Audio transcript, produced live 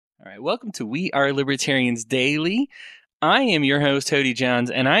All right, welcome to We Are Libertarians Daily. I am your host, Hodey Johns,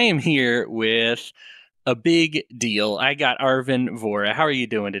 and I am here with a big deal. I got Arvin Vohra. How are you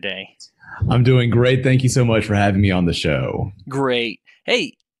doing today? I'm doing great. Thank you so much for having me on the show. Great.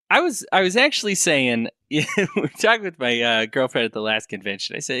 Hey, I was actually saying, we talked with my girlfriend at the last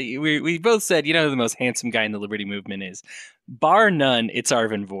convention. I said we both said, you know, who the most handsome guy in the Liberty Movement is. Bar none, it's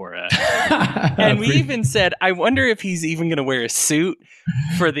Arvin Vohra. And we even said, I wonder if he's even going to wear a suit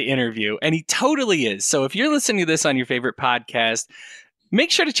for the interview. And he totally is. So if you're listening to this on your favorite podcast,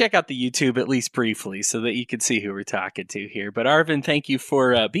 make sure to check out the YouTube at least briefly so that you can see who we're talking to here. But Arvin, thank you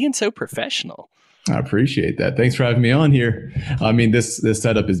for being so professional. I appreciate that. Thanks for having me on here. I mean, this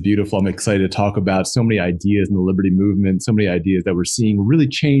setup is beautiful. I'm excited to talk about so many ideas in the Liberty Movement, so many ideas that we're seeing really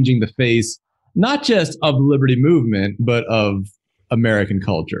changing the face, not just of the Liberty Movement, but of American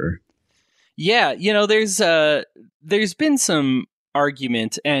culture. Yeah, you know, there's been some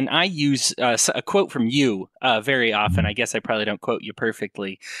argument, and I use a quote from you very often. I guess I probably don't quote you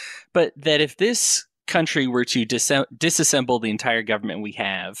perfectly, but that if this country were to disassemble the entire government we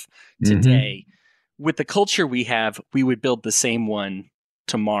have today, with the culture we have, we would build the same one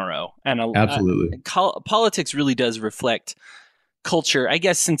tomorrow. And absolutely, politics really does reflect culture. I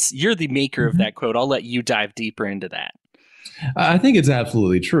guess since you're the maker of that quote, I'll let you dive deeper into that. I think it's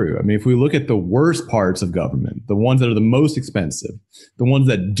absolutely true. I mean, if we look at the worst parts of government, the ones that are the most expensive, the ones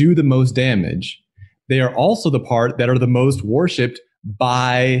that do the most damage, they are also the part that are the most worshipped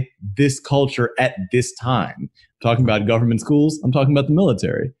by this culture at this time. I'm talking about government schools. I'm talking about the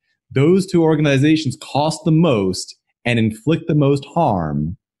military. Those two organizations cost the most and inflict the most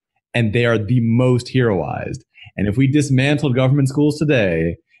harm, and they are the most heroized. And if we dismantled government schools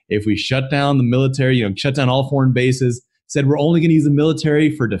today, if we shut down the military, shut down all foreign bases, said we're only going to use the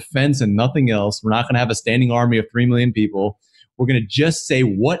military for defense and nothing else, we're not going to have a standing army of 3 million people. We're going to just say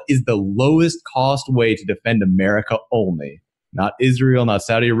what is the lowest cost way to defend America only, not Israel, not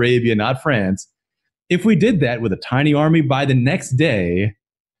Saudi Arabia, not France. If we did that with a tiny army, by the next day,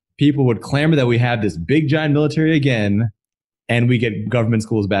 people would clamor that we have this big giant military again, and we get government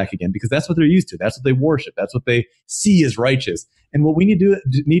schools back again, because that's what they're used to. That's what they worship. That's what they see as righteous. And what we need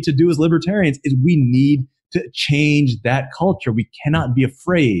to do as libertarians is we need to change that culture. We cannot be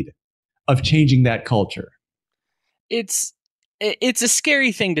afraid of changing that culture. It's a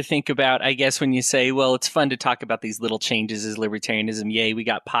scary thing to think about, I guess, when you say, well, it's fun to talk about these little changes as libertarianism. Yay, we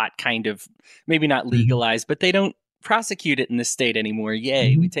got pot kind of maybe not legalized, but they don't prosecute it in the state anymore.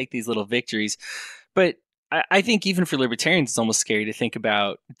 Yay, we take these little victories. But I think even for libertarians, it's almost scary to think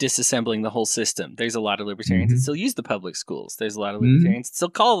about disassembling the whole system. There's a lot of libertarians that still use the public schools. There's a lot of libertarians that still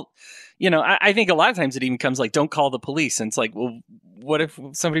call, I think a lot of times it even comes like, don't call the police. And it's like, well, what if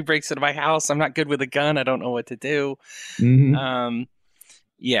somebody breaks into my house? I'm not good with a gun. I don't know what to do.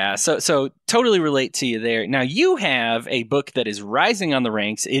 Yeah, so totally relate to you there. Now, you have a book that is rising on the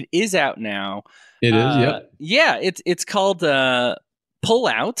ranks. It is out now. It is, yep. Yeah, it's called Pull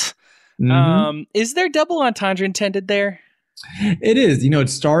Out. Is there double entendre intended there? It is. It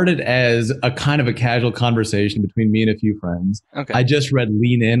started as a kind of a casual conversation between me and a few friends. Okay. I just read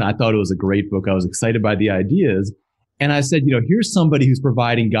Lean In. I thought it was a great book. I was excited by the ideas. And I said, here's somebody who's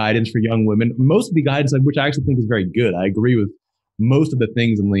providing guidance for young women, most of the guidance, which I actually think is very good. I agree with most of the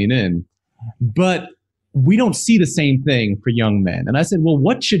things in Lean In. But we don't see the same thing for young men. And I said, well,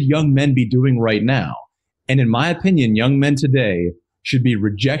 what should young men be doing right now? And in my opinion, young men today should be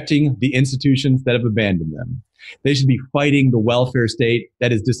rejecting the institutions that have abandoned them. They should be fighting the welfare state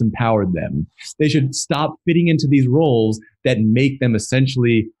that has disempowered them. They should stop fitting into these roles that make them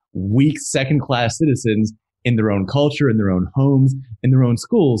essentially weak second-class citizens in their own culture, in their own homes, in their own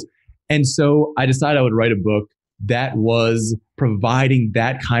schools. And so I decided I would write a book that was providing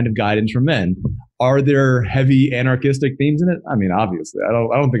that kind of guidance for men. Are there heavy anarchistic themes in it? I mean, obviously, I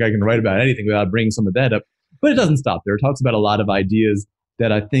don't think I can write about anything without bringing some of that up. But it doesn't stop there. It talks about a lot of ideas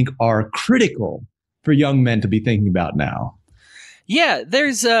that I think are critical for young men to be thinking about now. Yeah,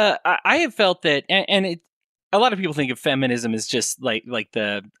 there's I have felt that, and a lot of people think of feminism as just like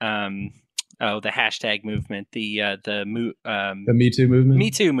the the hashtag movement, the Me Too movement. Me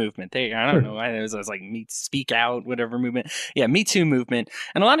Too movement. I don't know. It was like speak out, whatever movement. Yeah, Me Too movement.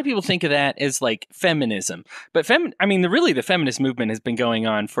 And a lot of people think of that as like feminism. But the feminist movement has been going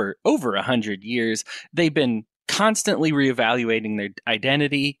on for over 100 years. They've been constantly reevaluating their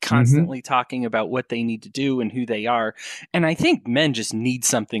identity, constantly talking about what they need to do and who they are. And I think men just need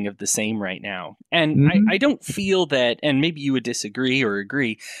something of the same right now. And I don't feel that, and maybe you would disagree or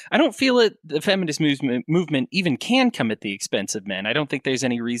agree, I don't feel that the feminist movement even can come at the expense of men. I don't think there's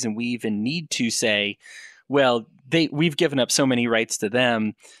any reason we even need to say, well, we've given up so many rights to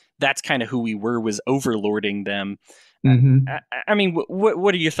them that's kind of who we were, was overlording them. Mm-hmm. I mean,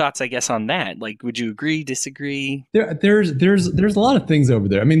 what are your thoughts, I guess, on that? Like, would you agree, disagree? There's a lot of things over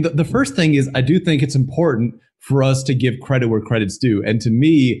there. I mean, the first thing is I do think it's important for us to give credit where credit's due. And to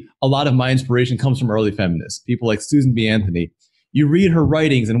me, a lot of my inspiration comes from early feminists, people like Susan B. Anthony. You read her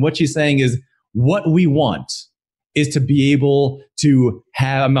writings, and what she's saying is what we want is to be able to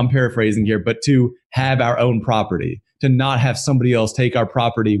have, I'm paraphrasing here, but to have our own property, to not have somebody else take our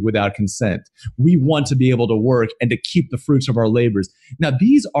property without consent. We want to be able to work and to keep the fruits of our labors. Now,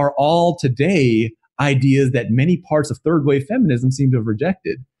 these are all today ideas that many parts of third wave feminism seem to have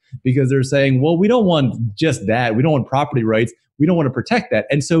rejected, because they're saying, well, we don't want just that. We don't want property rights. We don't want to protect that.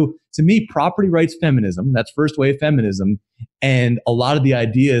 And so to me, property rights feminism, that's first wave feminism, and a lot of the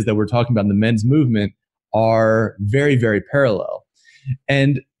ideas that we're talking about in the men's movement are very, very parallel.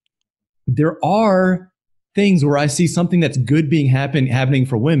 And there are things where I see something that's good being happening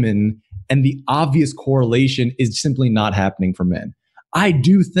for women, and the obvious correlation is simply not happening for men. I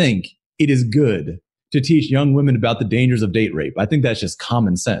do think it is good to teach young women about the dangers of date rape. I think that's just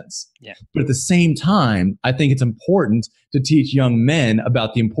common sense. Yeah. But at the same time, I think it's important to teach young men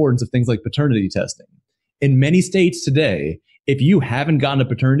about the importance of things like paternity testing. In many states today, if you haven't gotten a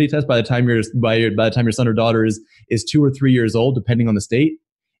paternity test by the time your son or daughter is 2 or 3 years old, depending on the state,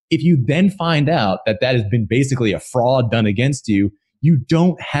 if you then find out that has been basically a fraud done against you, you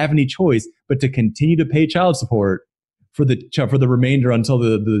don't have any choice but to continue to pay child support for the remainder until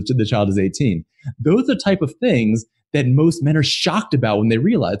the child is 18. Those are the type of things that most men are shocked about when they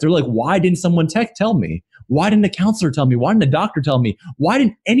realize. They're like, why didn't someone tell me? Why didn't a counselor tell me? Why didn't a doctor tell me? Why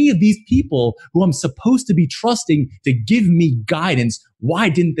didn't any of these people who I'm supposed to be trusting to give me guidance, why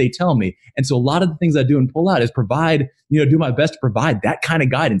didn't they tell me? And so a lot of the things I do and pull out is do my best to provide that kind of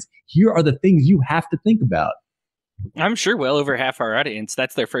guidance. Here are the things you have to think about. I'm sure well over half our audience,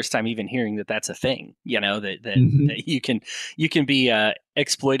 that's their first time even hearing that that's a thing, that you can be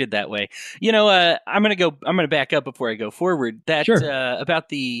exploited that way. I'm going to back up before I go forward. That Sure. About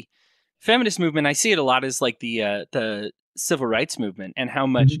the feminist movement, I see it a lot as like the civil rights movement, and how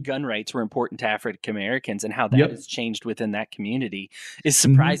much gun rights were important to African Americans, and how that has changed within that community is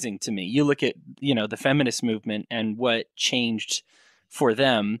surprising to me. You look at, the feminist movement and what changed for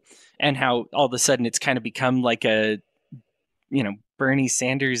them, and how all of a sudden it's kind of become like a, Bernie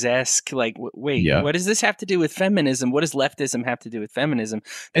Sanders-esque, like, wait, what does this have to do with feminism? What does leftism have to do with feminism?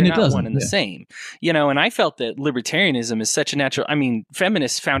 They're not one and the same, and I felt that libertarianism is such a natural,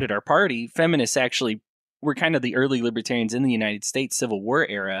 feminists founded our party. Feminists actually were kind of the early libertarians in the United States Civil War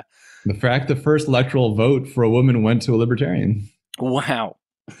era. The fact the first electoral vote for a woman went to a libertarian. Wow.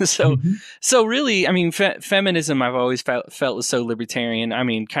 So really, feminism I've always felt was so libertarian.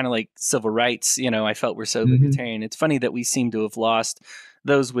 Kind of like civil rights, I felt were so libertarian. It's funny that we seem to have lost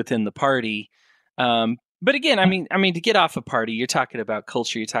those within the party. But again, to get off a party, you're talking about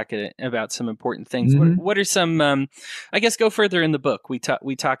culture, you're talking about some important things. What are some, I guess, go further in the book. We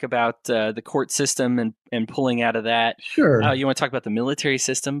talk about the court system and pulling out of that. Sure. You want to talk about the military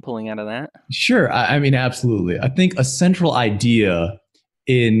system, pulling out of that? Sure. Absolutely. I think a central idea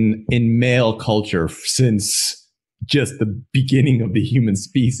in male culture since just the beginning of the human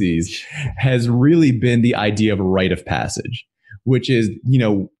species has really been the idea of a rite of passage, which is,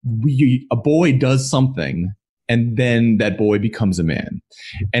 a boy does something and then that boy becomes a man.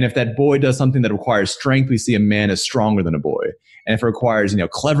 And if that boy does something that requires strength, we see a man as stronger than a boy. And if it requires,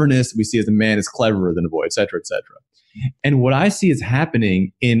 cleverness, we see as a man is cleverer than a boy, et cetera, et cetera. And what I see is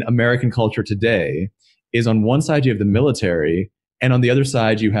happening in American culture today is, on one side, you have the military, and on the other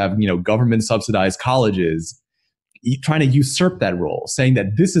side, you have, government subsidized colleges trying to usurp that role, saying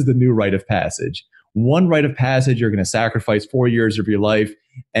that this is the new rite of passage. One rite of passage, you're going to sacrifice 4 years of your life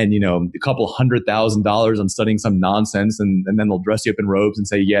and, a couple $100,000 on studying some nonsense. And then they'll dress you up in robes and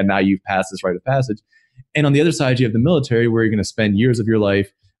say, yeah, now you've passed this rite of passage. And on the other side, you have the military, where you're going to spend years of your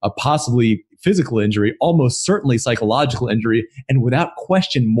life, possibly physical injury, almost certainly psychological injury, and without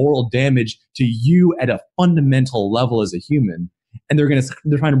question, moral damage to you at a fundamental level as a human. And they're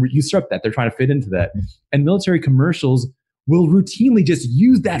trying to usurp that. They're trying to fit into that. And military commercials will routinely just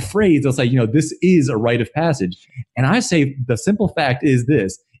use that phrase. They'll say, this is a rite of passage. And I say the simple fact is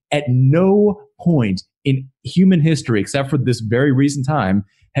this: at no point in human history, except for this very recent time,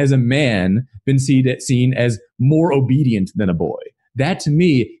 has a man been seen as more obedient than a boy. That, to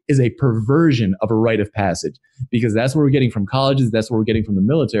me, is a perversion of a rite of passage, because that's what we're getting from colleges. That's what we're getting from the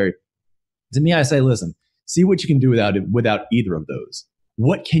military. To me, I say, listen, see what you can do without either of those.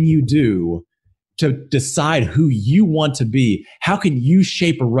 What can you do to decide who you want to be? How can you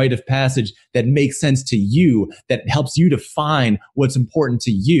shape a rite of passage that makes sense to you, that helps you define what's important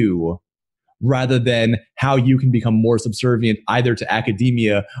to you, rather than how you can become more subservient either to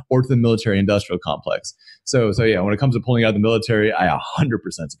academia or to the military industrial complex? So yeah, when it comes to pulling out of the military, I 100%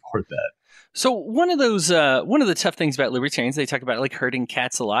 support that. So one of the tough things about libertarians, they talk about like herding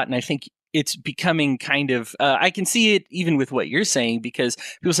cats a lot, and I think it's becoming kind of I can see it even with what you're saying, because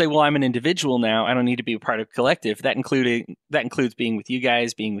people say, well, I'm an individual now, I don't need to be a part of a collective. That includes being with you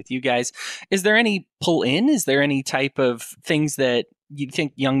guys. Is there any pull in? Is there any type of things that you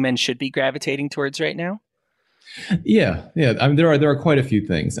think young men should be gravitating towards right now? Yeah. I mean, there are quite a few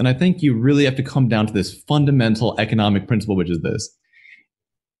things, and I think you really have to come down to this fundamental economic principle, which is this: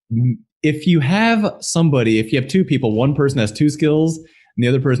 if you have two people, one person has two skills and the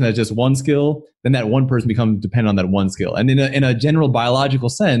other person has just one skill, then that one person becomes dependent on that one skill. And in a general biological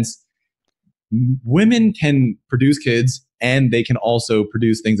sense, women can produce kids and they can also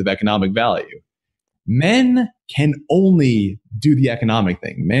produce things of economic value. Men can only do the economic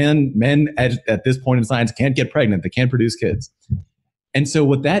thing. Men at this point in science can't get pregnant. They can't produce kids. And so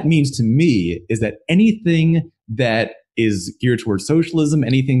what that means to me is that anything that is geared towards socialism,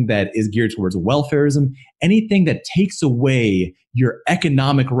 anything that is geared towards welfarism, anything that takes away your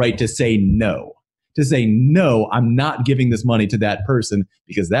economic right to say no, I'm not giving this money to that person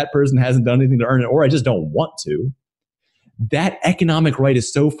because that person hasn't done anything to earn it, or I just don't want to. That economic right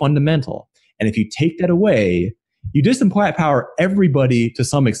is so fundamental. And if you take that away, you disempower everybody to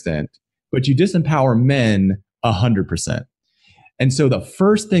some extent, but you disempower men 100%. And so the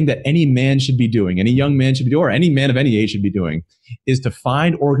first thing that any man should be doing, any young man should be doing, or any man of any age should be doing, is to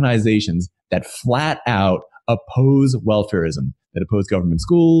find organizations that flat out oppose welfarism, that oppose government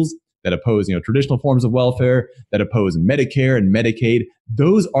schools, that oppose traditional forms of welfare, that oppose Medicare and Medicaid.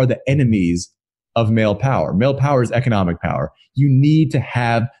 Those are the enemies of male power. Male power is economic power. You need to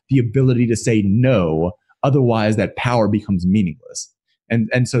have the ability to say no, otherwise that power becomes meaningless.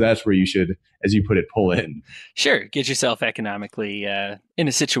 And so that's where you should, as you put it, pull in. Sure. Get yourself economically in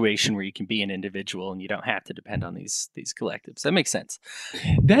a situation where you can be an individual and you don't have to depend on these collectives. That makes sense.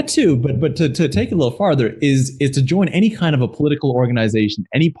 That too, but to take it a little farther is to join any kind of a political organization,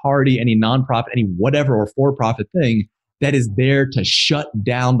 any party, any nonprofit, any whatever or for-profit thing that is there to shut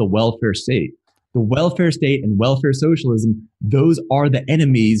down the welfare state. The welfare state and welfare socialism, those are the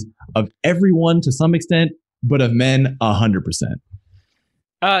enemies of everyone to some extent, but of men 100%.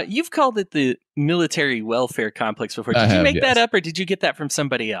 You've called it the military welfare complex before. Did you make that up, or did you get that from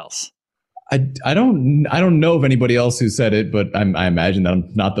somebody else? I don't know of anybody else who said it, but I imagine that I'm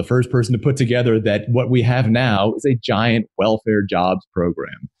not the first person to put together that what we have now is a giant welfare jobs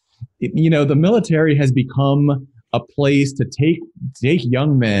program. The military has become a place to take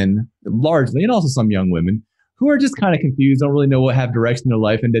young men, largely, and also some young women, who are just kind of confused, don't really know what have direction in their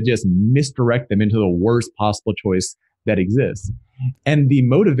life, and to just misdirect them into the worst possible choice that exists. And the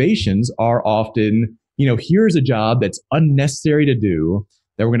motivations are often, here's a job that's unnecessary to do,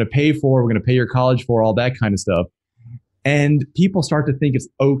 that we're going to pay for, we're going to pay your college for, all that kind of stuff. And people start to think it's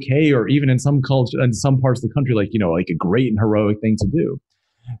okay, or even in some culture, in some parts of the country, like a great and heroic thing to do.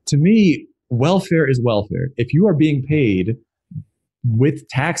 To me, welfare is welfare. If you are being paid with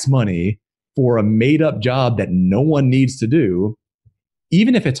tax money for a made up job that no one needs to do,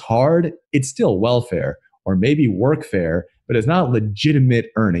 even if it's hard, it's still welfare, or maybe workfare, but it's not legitimate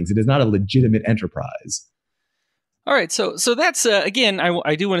earnings. It is not a legitimate enterprise. All right, so that's again.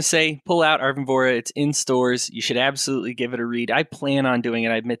 I do want to say, pull out Arvin Vohra. It's in stores. You should absolutely give it a read. I plan on doing it.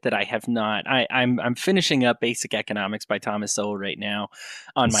 I admit that I have not. I'm finishing up Basic Economics by Thomas Sowell right now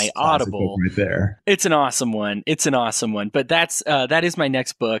on my Audible. Right there. It's an awesome one. But that is my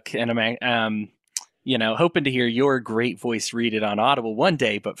next book, and I'm hoping to hear your great voice read it on Audible one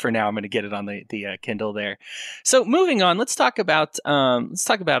day. But for now, I'm going to get it on the Kindle there. So moving on, let's talk about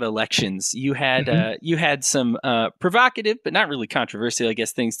elections. You had some provocative, but not really controversial, I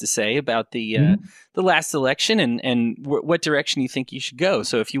guess, things to say about the last election and what direction you think you should go.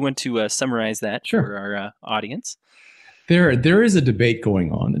 So if you want to summarize that for our audience. There is a debate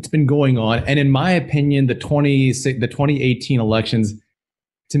going on. It's been going on, and in my opinion, the 2018 elections,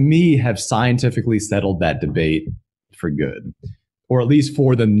 to me, have scientifically settled that debate for good, or at least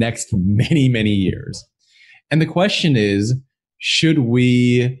for the next many, many years. And the question is, should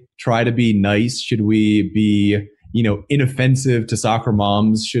we try to be nice? Should we be, inoffensive to soccer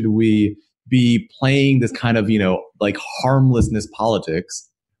moms? Should we be playing this kind of, harmlessness politics?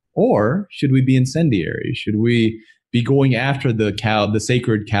 Or should we be incendiary? Should we be going after the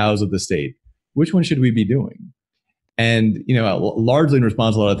sacred cows of the state? Which one should we be doing? And, largely in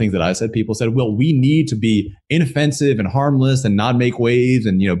response to a lot of things that I said, people said, well, we need to be inoffensive and harmless and not make waves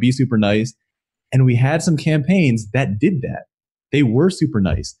and, be super nice. And we had some campaigns that did that. They were super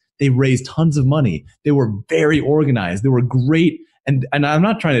nice. They raised tons of money. They were very organized. They were great. And I'm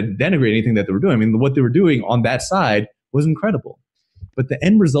not trying to denigrate anything that they were doing. I mean, what they were doing on that side was incredible. But the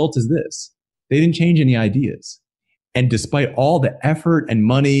end result is this. They didn't change any ideas. And despite all the effort and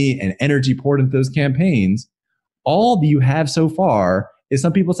money and energy poured into those campaigns, all that you have so far is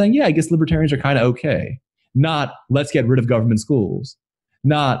some people saying, yeah, I guess libertarians are kind of okay. Not let's get rid of government schools.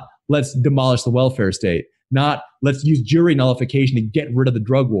 Not let's demolish the welfare state. Not let's use jury nullification to get rid of the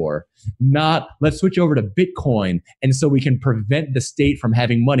drug war. Not let's switch over to Bitcoin and so we can prevent the state from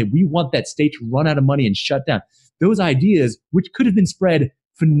having money. We want that state to run out of money and shut down. Those ideas, which could have been spread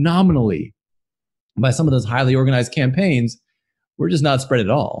phenomenally by some of those highly organized campaigns, were just not spread at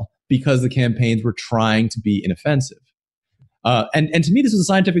all because the campaigns were trying to be inoffensive. And to me, this was a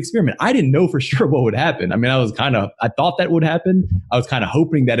scientific experiment. I didn't know for sure what would happen. I mean, I thought that would happen. I was kind of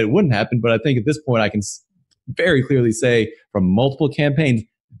hoping that it wouldn't happen. But I think at this point, I can very clearly say from multiple campaigns,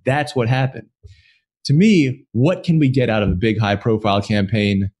 that's what happened. To me, what can we get out of a big, high profile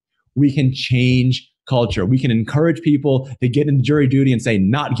campaign? We can change culture. We can encourage people to get into jury duty and say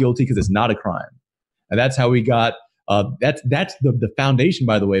not guilty because it's not a crime. And that's how we got, that's the foundation,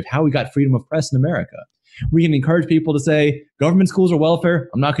 by the way, of how we got freedom of press in America. We can encourage people to say, government schools are welfare,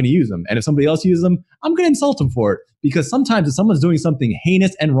 I'm not going to use them. And if somebody else uses them, I'm going to insult them for it. Because sometimes if someone's doing something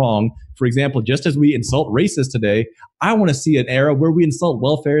heinous and wrong, for example, just as we insult racists today, I want to see an era where we insult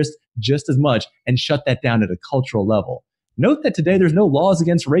welfarists just as much and shut that down at a cultural level. Note that today there's no laws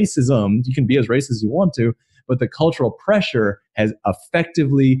against racism. You can be as racist as you want to, but the cultural pressure has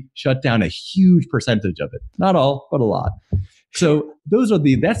effectively shut down a huge percentage of it. Not all, but a lot. So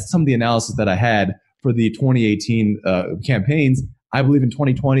that's some of the analysis that I had for the 2018 campaigns. I believe in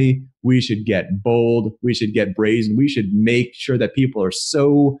 2020, we should get bold, we should get brazen, we should make sure that people are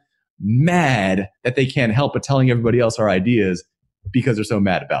so mad that they can't help but telling everybody else our ideas because they're so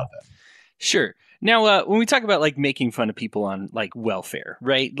mad about them. Sure. Now, when we talk about like making fun of people on like welfare,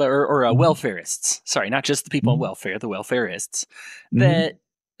 right, or welfarists, sorry, not just the people on welfare, the welfarists,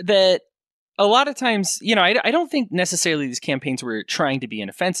 that a lot of times, I don't think necessarily these campaigns were trying to be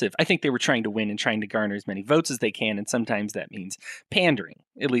inoffensive. I think they were trying to win and trying to garner as many votes as they can, and sometimes that means pandering.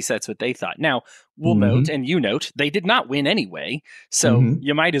 At least that's what they thought. Now, we'll note, and you note, they did not win anyway, so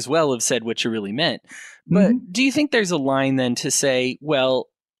you might as well have said what you really meant. But do you think there's a line then to say, well,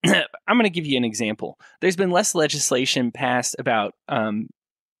 I'm going to give you an example. There's been less legislation passed about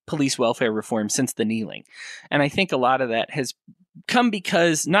police welfare reform since the kneeling. And I think a lot of that has come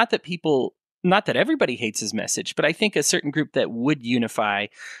because not that everybody hates his message, but I think a certain group that would unify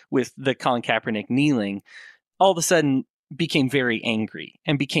with the Colin Kaepernick kneeling all of a sudden became very angry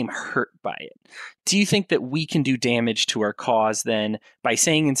and became hurt by it. Do you think that we can do damage to our cause then by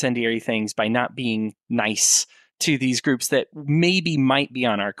saying incendiary things, by not being nice to these groups that maybe might be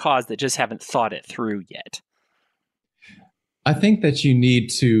on our cause that just haven't thought it through yet? I think that you need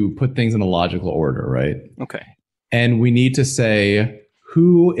to put things in a logical order, right? Okay. And we need to say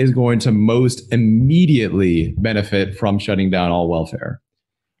who is going to most immediately benefit from shutting down all welfare.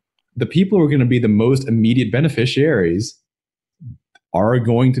 The people who are going to be the most immediate beneficiaries are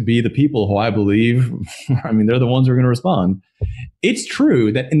going to be the people who I believe, they're the ones who are going to respond. It's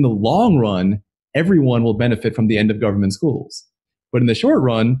true that in the long run, everyone will benefit from the end of government schools. But in the short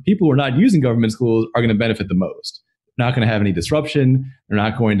run, people who are not using government schools are going to benefit the most. They're not going to have any disruption. They're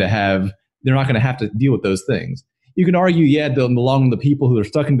not going to have to deal with those things. You can argue, in the long run, the people who are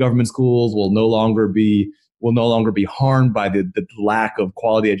stuck in government schools will no longer be harmed by the lack of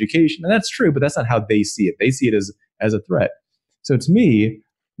quality education. And that's true, but that's not how they see it. They see it as a threat. So to me,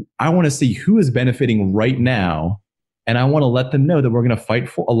 I want to see who is benefiting right now, and I want to let them know that we're going to fight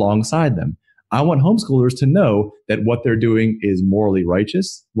alongside them. I want homeschoolers to know that what they're doing is morally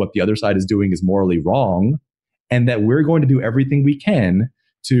righteous, what the other side is doing is morally wrong, and that we're going to do everything we can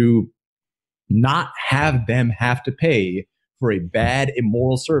to not have them have to pay for a bad,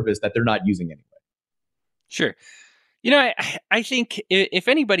 immoral service that they're not using anyway. Sure. I think if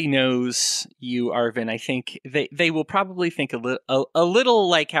anybody knows you, Arvin, I think they will probably think a little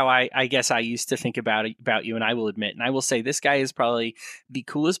like how I guess I used to think about you, and I will admit, and I will say this guy is probably the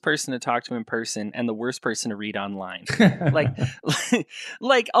coolest person to talk to in person and the worst person to read online.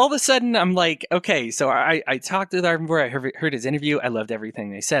 like all of a sudden I'm like, okay, so I talked with Arvin Vohra, I heard his interview, I loved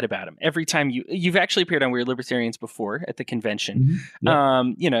everything they said about him. Every time you've actually appeared on We're Libertarians before at the convention.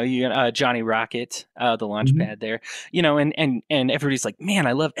 Yep. Johnny Rocket, the launch pad there. and everybody's like, man,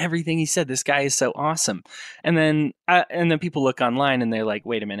 I love everything he said. This guy is so awesome. And then people look online and they're like,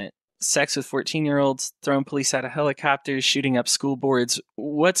 wait a minute. Sex with 14-year-olds, throwing police out of helicopters, shooting up school boards.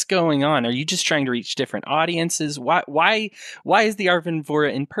 What's going on? Are you just trying to reach different audiences? Why is the Arvin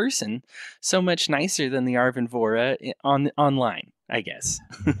Vohra in person so much nicer than the Arvin Vohra online, I guess?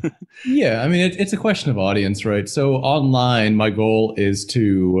 Yeah, I mean, it's a question of audience, right? So online, my goal is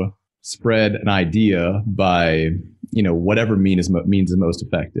to spread an idea by, whatever means is most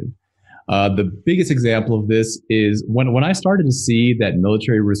effective. The biggest example of this is when I started to see that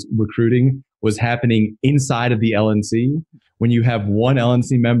military recruiting was happening inside of the LNC, when you have one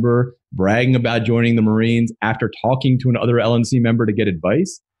LNC member bragging about joining the Marines after talking to another LNC member to get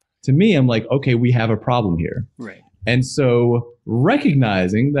advice, to me, I'm like, okay, we have a problem here. Right. And so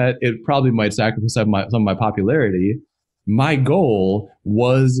recognizing that it probably might sacrifice some of my popularity, my goal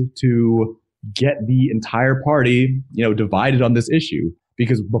was to get the entire party, divided on this issue.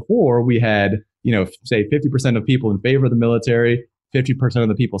 Because before we had, say 50% of people in favor of the military, 50% of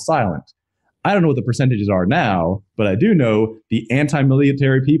the people silent. I don't know what the percentages are now, but I do know the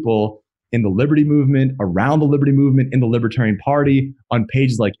anti-military people in the liberty movement, around the liberty movement, in the Libertarian Party, on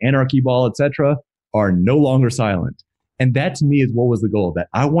pages like Anarchy Ball, etc., are no longer silent. And that to me is what was the goal. That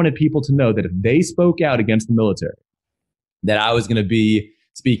I wanted people to know that if they spoke out against the military, that I was going to be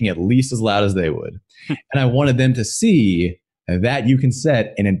speaking at least as loud as they would. And I wanted them to see that you can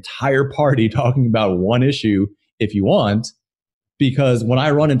set an entire party talking about one issue if you want, because when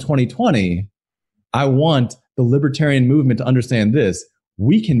I run in 2020, I want the libertarian movement to understand this.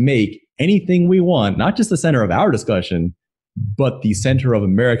 We can make anything we want, not just the center of our discussion, but the center of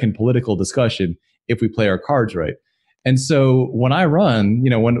American political discussion if we play our cards right. And so when I run,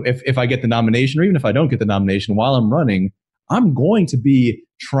 if I get the nomination, or even if I don't get the nomination while I'm running, I'm going to be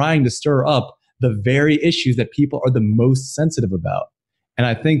trying to stir up the very issues that people are the most sensitive about. And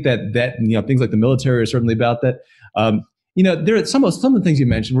I think that things like the military are certainly about that. There are some of the things you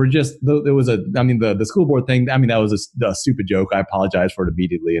mentioned were just, there was the school board thing. I mean, that was a stupid joke. I apologize for it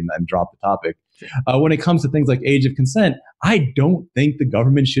immediately and dropped the topic. Sure. When it comes to things like age of consent, I don't think the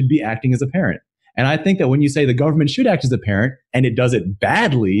government should be acting as a parent. And I think that when you say the government should act as a parent and it does it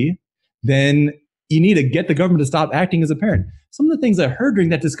badly, then you need to get the government to stop acting as a parent. Some of the things I heard during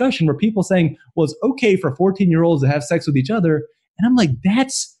that discussion were people saying, well, it's okay for 14-year-olds to have sex with each other. And I'm like,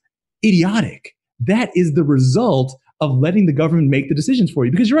 that's idiotic. That is the result of letting the government make the decisions for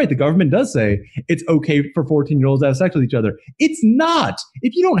you. Because you're right, the government does say it's okay for 14-year-olds to have sex with each other. It's not.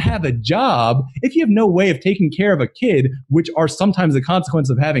 If you don't have a job, if you have no way of taking care of a kid, which are sometimes the consequence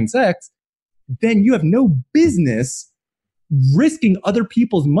of having sex, then you have no business risking other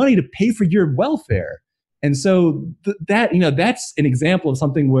people's money to pay for your welfare. And so that's an example of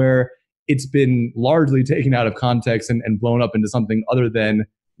something where it's been largely taken out of context and blown up into something other than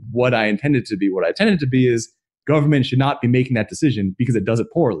what I intended to be. What I intended to be is government should not be making that decision because it does it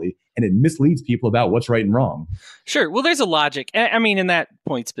poorly and it misleads people about what's right and wrong. Sure. Well, there's a logic. I mean, in that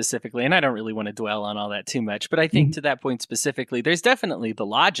point specifically, and I don't really want to dwell on all that too much, but I think to that point specifically, there's definitely the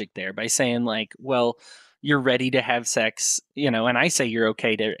logic there by saying like, well, you're ready to have sex, and I say you're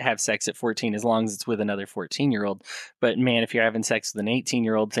okay to have sex at 14 as long as it's with another 14-year-old. But man, if you're having sex with an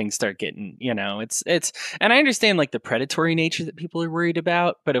 18-year-old, things start getting, it's, and I understand like the predatory nature that people are worried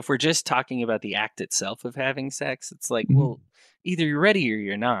about. But if we're just talking about the act itself of having sex, it's like, well, either you're ready or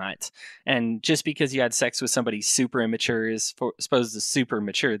you're not. And just because you had sex with somebody super immature is supposed to super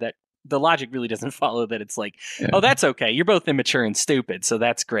mature, that the logic really doesn't follow that. It's like, oh, that's okay. You're both immature and stupid, so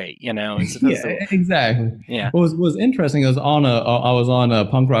that's great. Exactly. Yeah. What was interesting, I was on a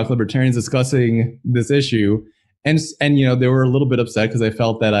Punk Rock Libertarians discussing this issue, and they were a little bit upset because they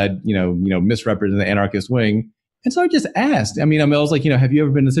felt that I'd misrepresented the anarchist wing, and so I just asked. I was like, have you ever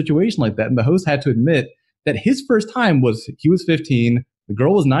been in a situation like that? And the host had to admit that his first time was he was 15, the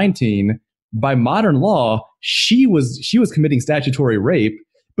girl was 19. By modern law, she was committing statutory rape.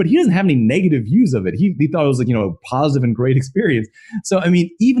 But he doesn't have any negative views of it. He thought it was a positive and great experience. So, I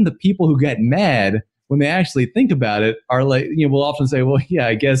mean, even the people who get mad when they actually think about it are like, will often say, well, yeah,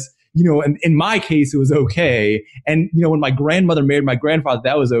 I guess, in my case, it was okay. And, when my grandmother married my grandfather,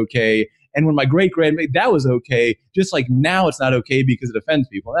 that was okay. And when my great-grandmother, that was okay. Just like now it's not okay because it offends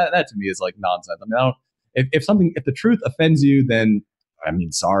people. That to me is like nonsense. I mean, if the truth offends you, then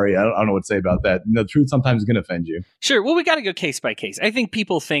sorry, I don't know what to say about that. The truth sometimes is going to offend you. Sure. Well, we got to go case by case. I think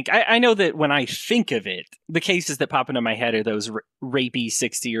people think, I know that when I think of it, the cases that pop into my head are those rapey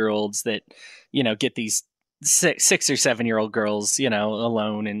 60-year-olds that, get these six or 7-year-old girls,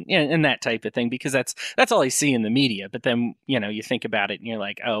 alone and that type of thing, because that's all I see in the media. But then, you think about it and you're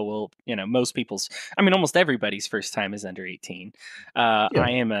like, oh, well, almost everybody's first time is under 18. Yeah. I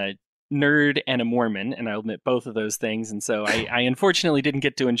am a nerd and a Mormon, and I'll admit both of those things. And so I unfortunately didn't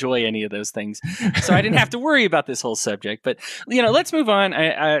get to enjoy any of those things. So I didn't have to worry about this whole subject. But, let's move on.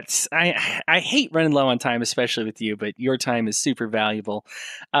 I hate running low on time, especially with you, but your time is super valuable.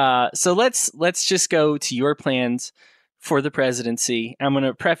 So let's just go to your plans for the presidency. I'm going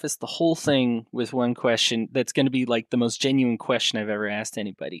to preface the whole thing with one question that's going to be like the most genuine question I've ever asked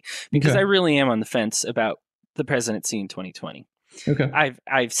anybody, because I really am on the fence about the presidency in 2020. Okay.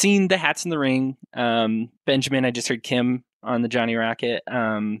 I've seen the hats in the ring. Benjamin, I just heard Kim on the Johnny Rocket.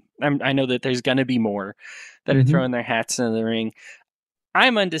 I know that there's going to be more that are throwing their hats in the ring.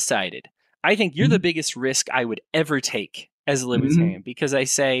 I'm undecided. I think you're the biggest risk I would ever take as a libertarian, because I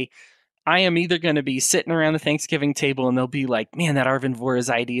say I am either going to be sitting around the Thanksgiving table and they'll be like, man, that Arvin Vohra's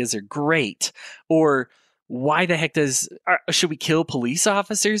ideas are great. Or why the heck should we kill police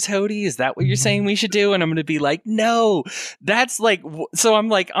officers, Hodey? Is that what you're saying we should do? And I'm going to be like, no, that's like, so I'm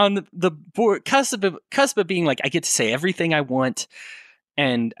like on the cusp of being like, I get to say everything I want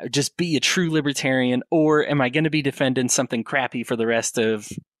and just be a true libertarian. Or am I going to be defending something crappy for the rest of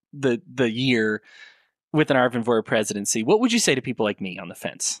the year with an Arvin Vohra presidency? What would you say to people like me on the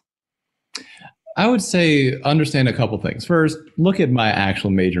fence? I would say understand a couple things. First, look at my actual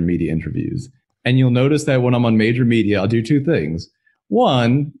major media interviews. And you'll notice that when I'm on major media, I'll do two things.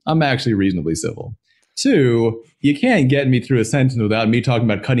 One, I'm actually reasonably civil. Two, you can't get me through a sentence without me talking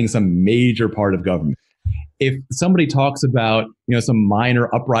about cutting some major part of government. If somebody talks about, some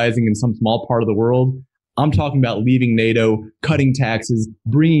minor uprising in some small part of the world, I'm talking about leaving NATO, cutting taxes,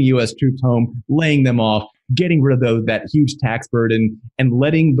 bringing U.S. troops home, laying them off, getting rid of that huge tax burden, and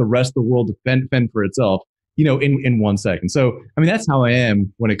letting the rest of the world fend for itself. In 1 second. So, that's how I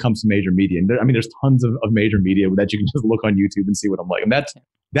am when it comes to major media. And there's tons of major media that you can just look on YouTube and see what I'm like. And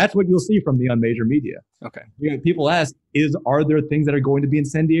that's what you'll see from me on major media. Okay. People ask, are there things that are going to be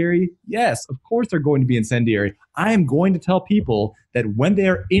incendiary? Yes, of course they're going to be incendiary. I am going to tell people that when they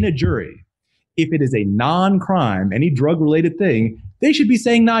are in a jury, if it is a non-crime, any drug-related thing, they should be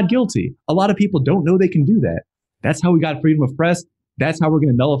saying not guilty. A lot of people don't know they can do that. That's how we got freedom of press. That's how we're going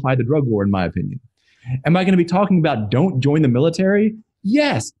to nullify the drug war, in my opinion. Am I going to be talking about don't join the military?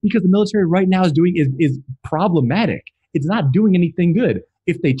 Yes, because the military right now is problematic. It's not doing anything good.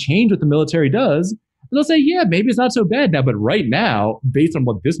 If they change what the military does, they'll say, yeah, maybe it's not so bad now. But right now, based on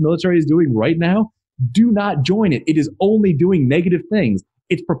what this military is doing right now, do not join it. It is only doing negative things.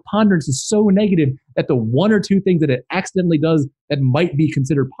 Its preponderance is so negative that the one or two things that it accidentally does that might be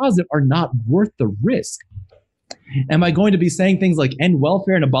considered positive are not worth the risk. Am I going to be saying things like end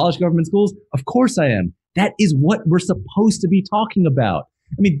welfare and abolish government schools? Of course I am. That is what we're supposed to be talking about.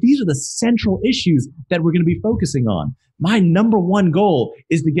 These are the central issues that we're going to be focusing on. My number one goal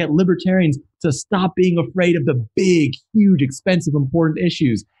is to get libertarians to stop being afraid of the big, huge, expensive, important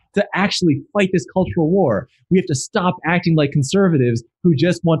issues, to actually fight this cultural war. We have to stop acting like conservatives who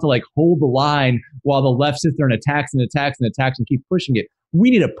just want to hold the line while the left sits there and attacks and keep pushing it. We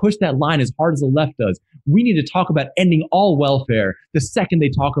need to push that line as hard as the left does. We need to talk about ending all welfare the second they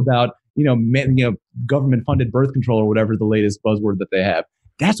talk about, government-funded birth control or whatever the latest buzzword that they have.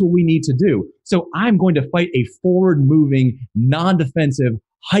 That's what we need to do. So I'm going to fight a forward-moving, non-defensive,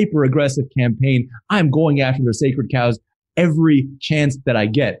 hyper-aggressive campaign. I'm going after their sacred cows every chance that I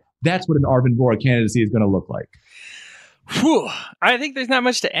get. That's what an Arvin Vohra candidacy is going to look like. Whew. I think there's not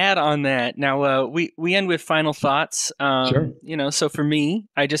much to add on that. Now, we end with final thoughts. Sure. So for me,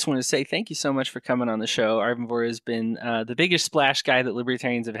 I just want to say thank you so much for coming on the show. Arvin Vohra has been the biggest splash guy that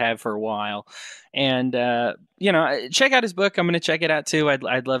libertarians have had for a while. And, check out his book. I'm going to check it out too.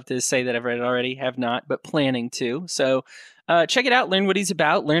 I'd love to say that I've read it already, have not, but planning to. So check it out, learn what he's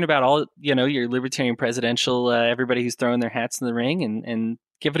about, learn about all, your libertarian presidential, everybody who's throwing their hats in the ring, and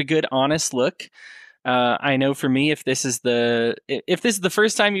give it a good, honest look. I know for me, if this is the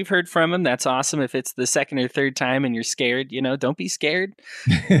first time you've heard from him, that's awesome. If it's the second or third time and you're scared, don't be scared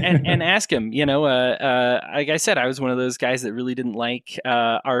and ask him. Like I said, I was one of those guys that really didn't like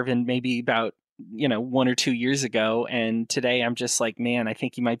Arvin maybe about 1 or 2 years ago, and today I'm just like, man, I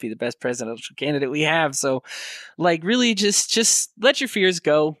think he might be the best presidential candidate we have. So, really, just let your fears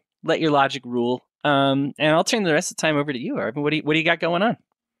go, let your logic rule, and I'll turn the rest of the time over to you, Arvin. What do you got going on?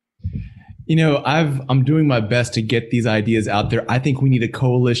 I'm doing my best to get these ideas out there. I think we need a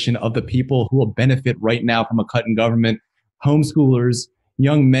coalition of the people who will benefit right now from a cut in government. Homeschoolers,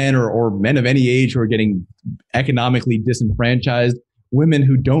 young men or men of any age who are getting economically disenfranchised, women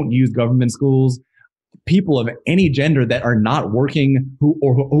who don't use government schools. people of any gender that are not working, who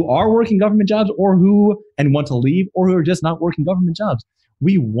are working government jobs, or who and want to leave, or who are just not working government jobs.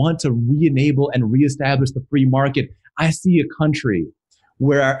 We want to re-enable and reestablish the free market. I see a country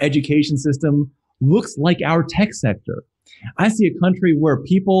where our education system looks like our tech sector. I see a country where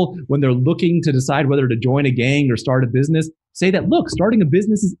people, when they're looking to decide whether to join a gang or start a business, say that, look, starting a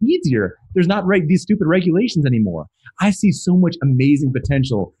business is easier. There's not these stupid regulations anymore. I see so much amazing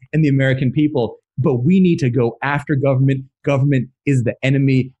potential in the American people, but we need to go after government. Government is the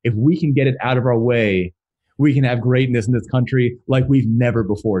enemy. If we can get it out of our way, we can have greatness in this country like we've never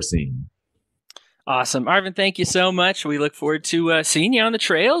before seen. Awesome. Arvin, thank you so much. We look forward to seeing you on the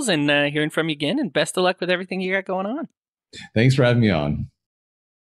trails and hearing from you again, and best of luck with everything you got going on. Thanks for having me on.